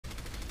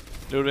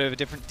little bit of a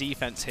different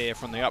defense here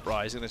from the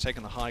Uprising. They're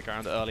taking the high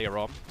ground earlier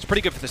on. It's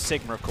pretty good for the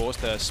Sigma, of course,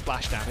 the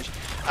splash damage.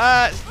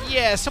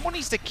 Yeah, someone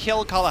needs to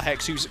kill Color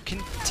Hex, who's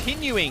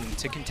continuing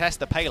to contest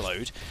the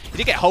payload. He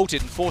did get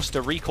halted and forced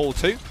to recall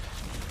too.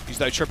 Use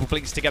those triple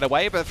blinks to get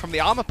away, but from the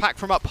armor pack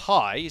from up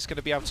high, he's going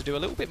to be able to do a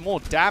little bit more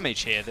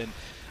damage here than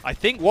I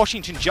think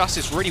Washington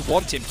Justice really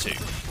want him to.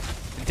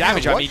 And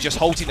damage, I mean, just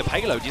halting the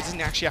payload. He doesn't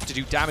actually have to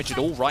do damage at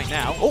all right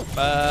now. Oh,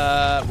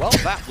 well,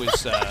 that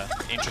was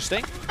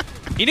interesting.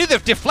 He knew the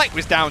deflect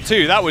was down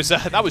too. That was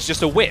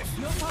just a whiff.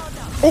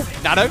 Oh,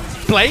 Nano,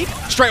 Blade,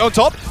 straight on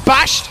top,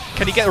 bashed.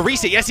 Can he get a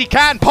reset? Yes, he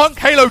can. Punk,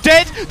 Halo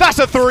dead. That's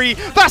a 3.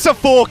 That's a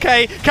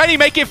 4K. Can he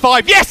make it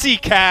 5? Yes, he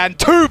can.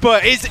 Tuba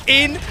is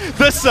in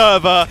the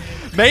server.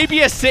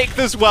 Maybe a 6th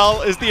as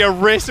well, as the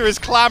Orisa is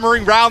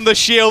clamoring round the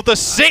shield. The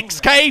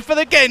 6K for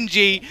the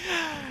Genji.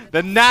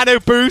 The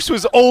Nano boost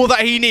was all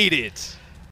that he needed.